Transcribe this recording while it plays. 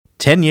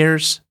10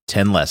 years,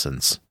 10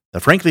 lessons. The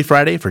Frankly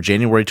Friday for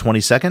January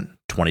 22nd,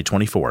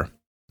 2024.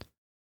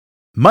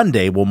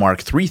 Monday will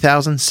mark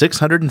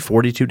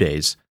 3,642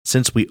 days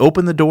since we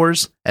opened the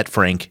doors at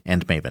Frank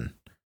and Maven.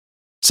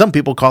 Some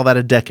people call that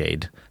a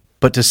decade,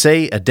 but to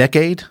say a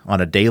decade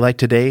on a day like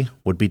today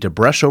would be to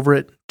brush over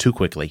it too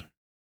quickly.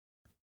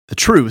 The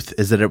truth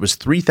is that it was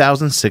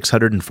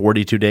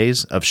 3,642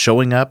 days of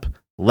showing up,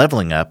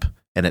 leveling up,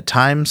 and at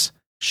times,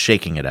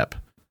 shaking it up.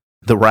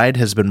 The ride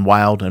has been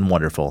wild and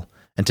wonderful,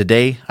 and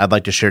today I'd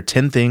like to share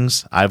 10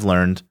 things I've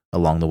learned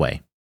along the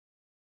way.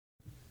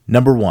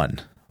 Number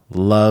 1,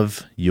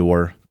 love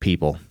your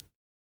people.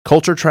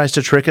 Culture tries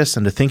to trick us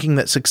into thinking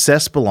that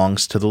success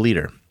belongs to the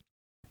leader.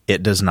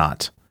 It does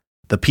not.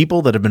 The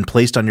people that have been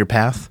placed on your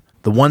path,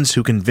 the ones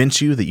who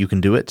convince you that you can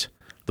do it,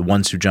 the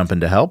ones who jump in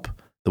to help,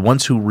 the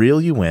ones who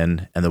reel you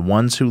in, and the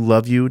ones who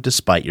love you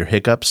despite your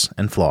hiccups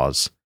and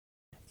flaws.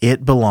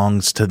 It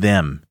belongs to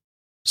them.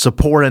 So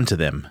pour into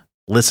them.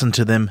 Listen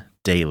to them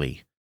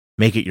daily.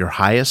 Make it your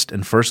highest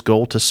and first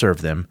goal to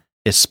serve them,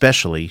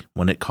 especially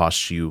when it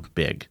costs you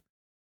big.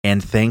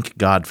 And thank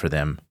God for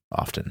them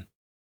often.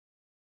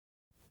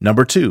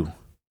 Number 2,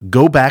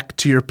 go back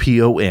to your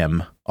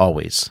POM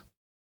always.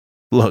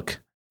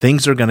 Look,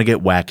 things are going to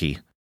get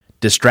wacky.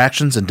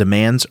 Distractions and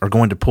demands are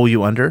going to pull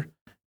you under.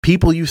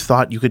 People you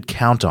thought you could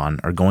count on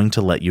are going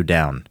to let you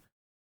down.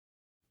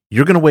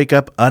 You're going to wake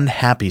up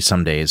unhappy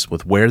some days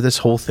with where this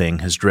whole thing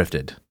has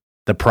drifted.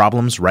 The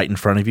problems right in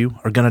front of you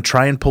are going to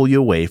try and pull you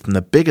away from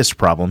the biggest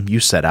problem you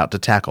set out to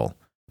tackle.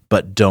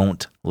 But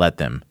don't let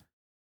them.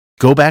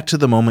 Go back to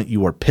the moment you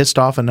were pissed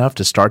off enough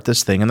to start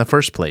this thing in the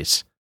first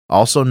place,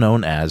 also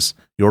known as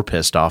your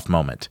pissed off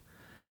moment.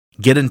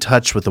 Get in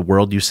touch with the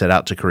world you set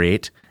out to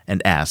create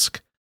and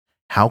ask,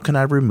 how can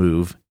I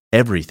remove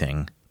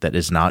everything that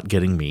is not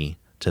getting me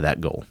to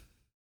that goal?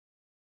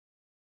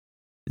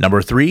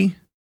 Number 3,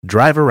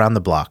 drive around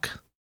the block.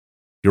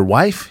 Your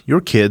wife,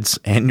 your kids,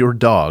 and your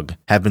dog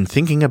have been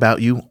thinking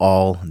about you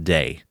all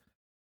day.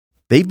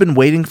 They've been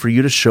waiting for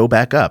you to show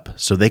back up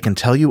so they can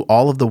tell you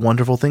all of the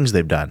wonderful things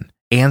they've done,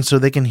 and so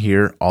they can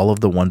hear all of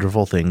the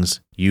wonderful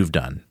things you've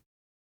done.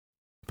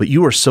 But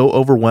you are so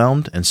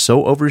overwhelmed and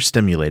so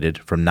overstimulated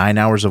from 9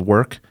 hours of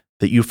work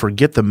that you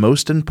forget the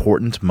most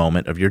important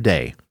moment of your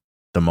day,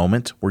 the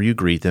moment where you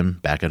greet them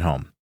back at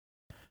home.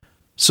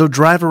 So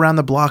drive around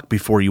the block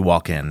before you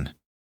walk in.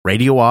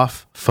 Radio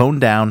off, phone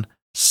down,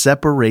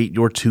 separate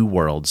your two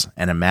worlds,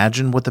 and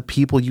imagine what the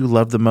people you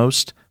love the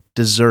most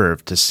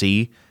deserve to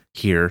see,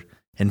 hear,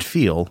 and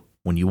feel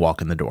when you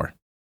walk in the door.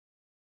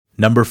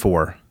 Number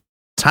 4,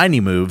 tiny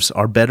moves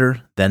are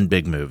better than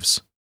big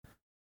moves.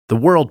 The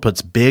world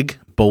puts big,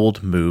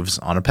 bold moves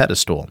on a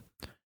pedestal.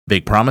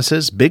 Big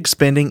promises, big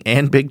spending,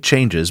 and big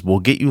changes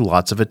will get you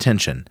lots of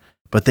attention,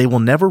 but they will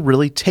never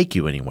really take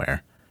you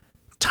anywhere.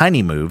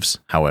 Tiny moves,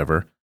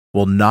 however,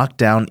 will knock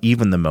down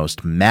even the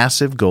most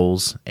massive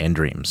goals and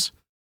dreams.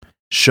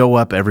 Show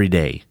up every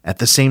day, at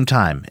the same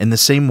time, in the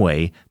same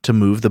way to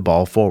move the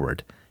ball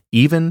forward,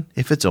 even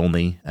if it's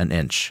only an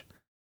inch.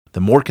 The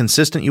more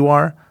consistent you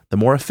are, the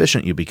more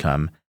efficient you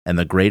become, and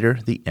the greater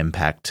the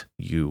impact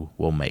you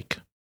will make.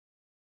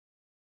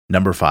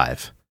 Number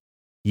 5,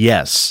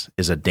 yes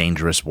is a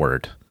dangerous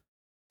word.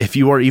 If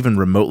you are even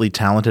remotely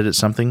talented at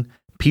something,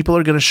 people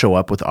are going to show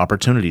up with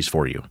opportunities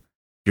for you.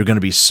 You're going to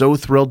be so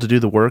thrilled to do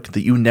the work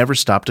that you never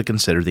stop to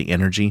consider the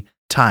energy,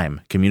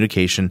 time,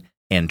 communication,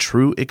 and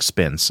true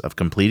expense of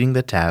completing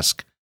the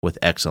task with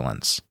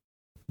excellence.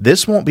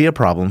 This won't be a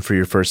problem for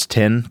your first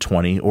 10,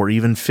 20, or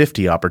even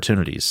 50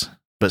 opportunities,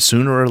 but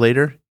sooner or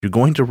later, you're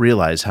going to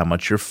realize how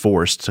much you're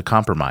forced to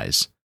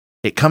compromise.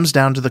 It comes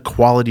down to the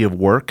quality of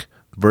work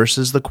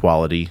versus the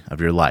quality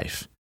of your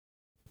life.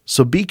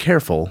 So be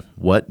careful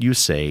what you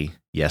say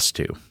yes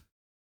to.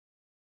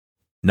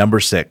 Number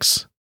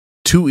 6,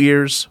 2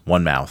 ears,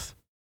 1 mouth.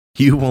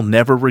 You will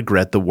never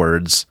regret the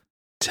words,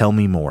 "Tell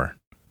me more."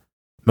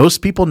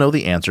 Most people know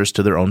the answers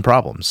to their own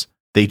problems.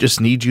 They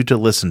just need you to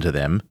listen to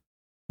them,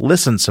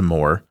 listen some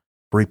more,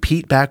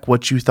 repeat back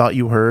what you thought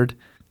you heard,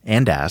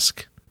 and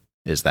ask,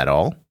 "Is that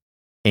all?"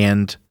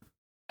 And,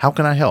 "How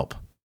can I help?"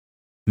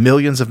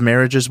 Millions of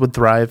marriages would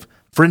thrive,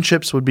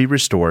 friendships would be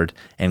restored,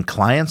 and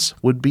clients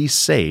would be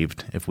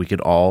saved if we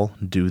could all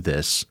do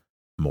this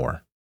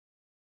more.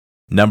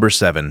 Number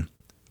 7,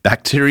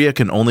 bacteria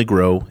can only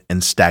grow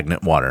in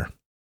stagnant water.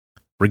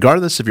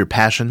 Regardless of your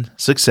passion,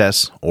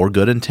 success, or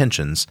good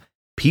intentions,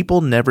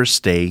 people never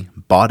stay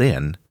bought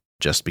in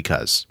just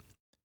because.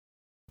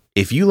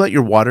 If you let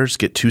your waters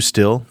get too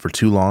still for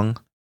too long,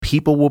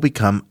 people will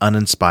become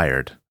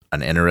uninspired,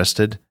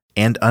 uninterested,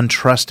 and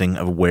untrusting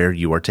of where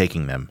you are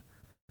taking them.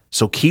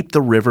 So keep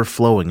the river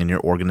flowing in your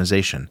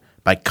organization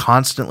by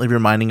constantly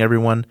reminding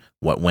everyone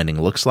what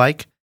winning looks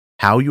like,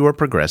 how you are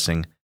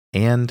progressing,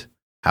 and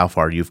how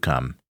far you've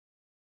come.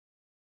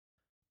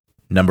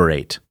 Number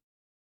 8,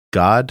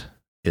 God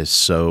is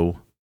so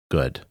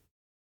good.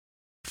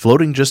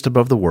 Floating just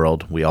above the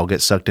world we all get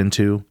sucked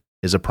into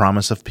is a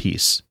promise of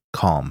peace,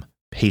 calm,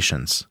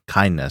 patience,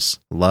 kindness,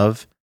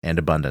 love, and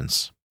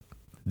abundance.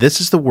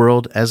 This is the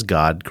world as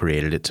God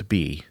created it to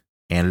be,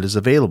 and it is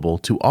available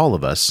to all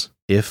of us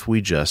if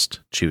we just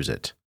choose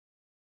it.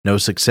 No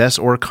success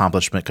or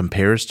accomplishment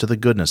compares to the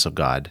goodness of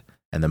God,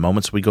 and the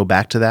moments we go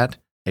back to that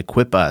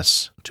equip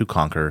us to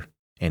conquer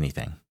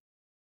anything.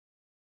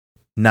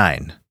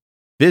 9.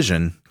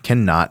 Vision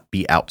cannot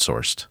be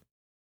outsourced.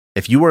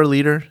 If you are a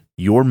leader,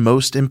 your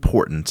most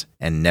important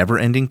and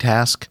never-ending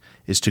task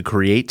is to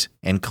create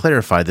and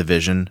clarify the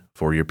vision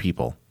for your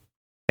people.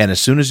 And as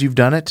soon as you've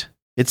done it,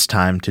 it's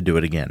time to do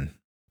it again.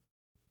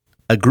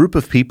 A group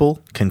of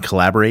people can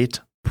collaborate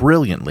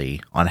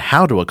brilliantly on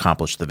how to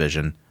accomplish the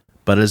vision,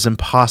 but it is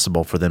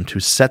impossible for them to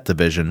set the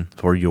vision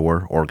for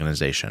your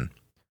organization.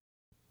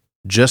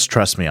 Just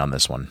trust me on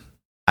this one.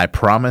 I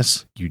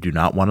promise you do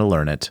not want to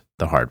learn it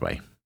the hard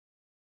way.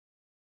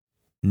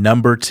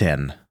 Number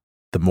 10.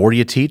 The more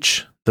you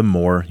teach, the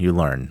more you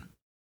learn.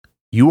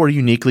 You are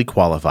uniquely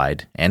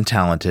qualified and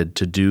talented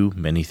to do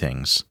many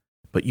things,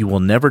 but you will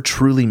never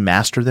truly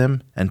master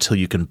them until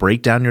you can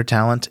break down your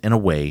talent in a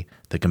way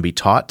that can be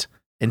taught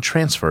and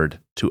transferred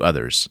to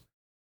others.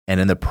 And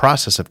in the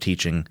process of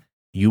teaching,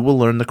 you will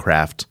learn the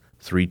craft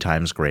 3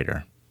 times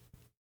greater.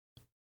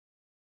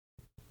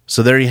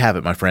 So there you have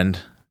it, my friend.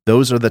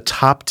 Those are the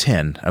top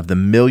 10 of the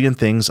million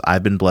things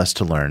I've been blessed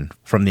to learn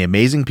from the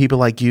amazing people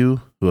like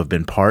you who have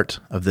been part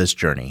of this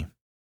journey.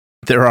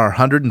 There are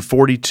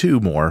 142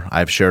 more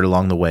I've shared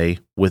along the way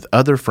with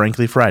other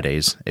Frankly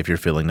Fridays if you're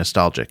feeling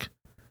nostalgic.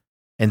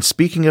 And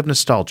speaking of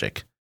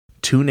nostalgic,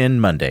 tune in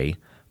Monday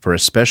for a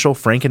special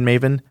Frank and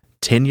Maven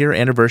 10-year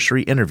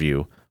anniversary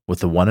interview with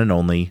the one and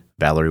only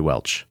Valerie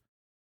Welch.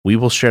 We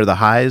will share the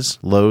highs,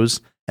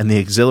 lows, and the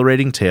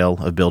exhilarating tale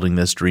of building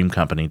this dream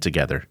company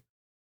together.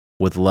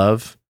 With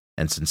love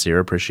and sincere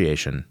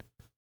appreciation,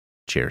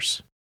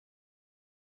 cheers.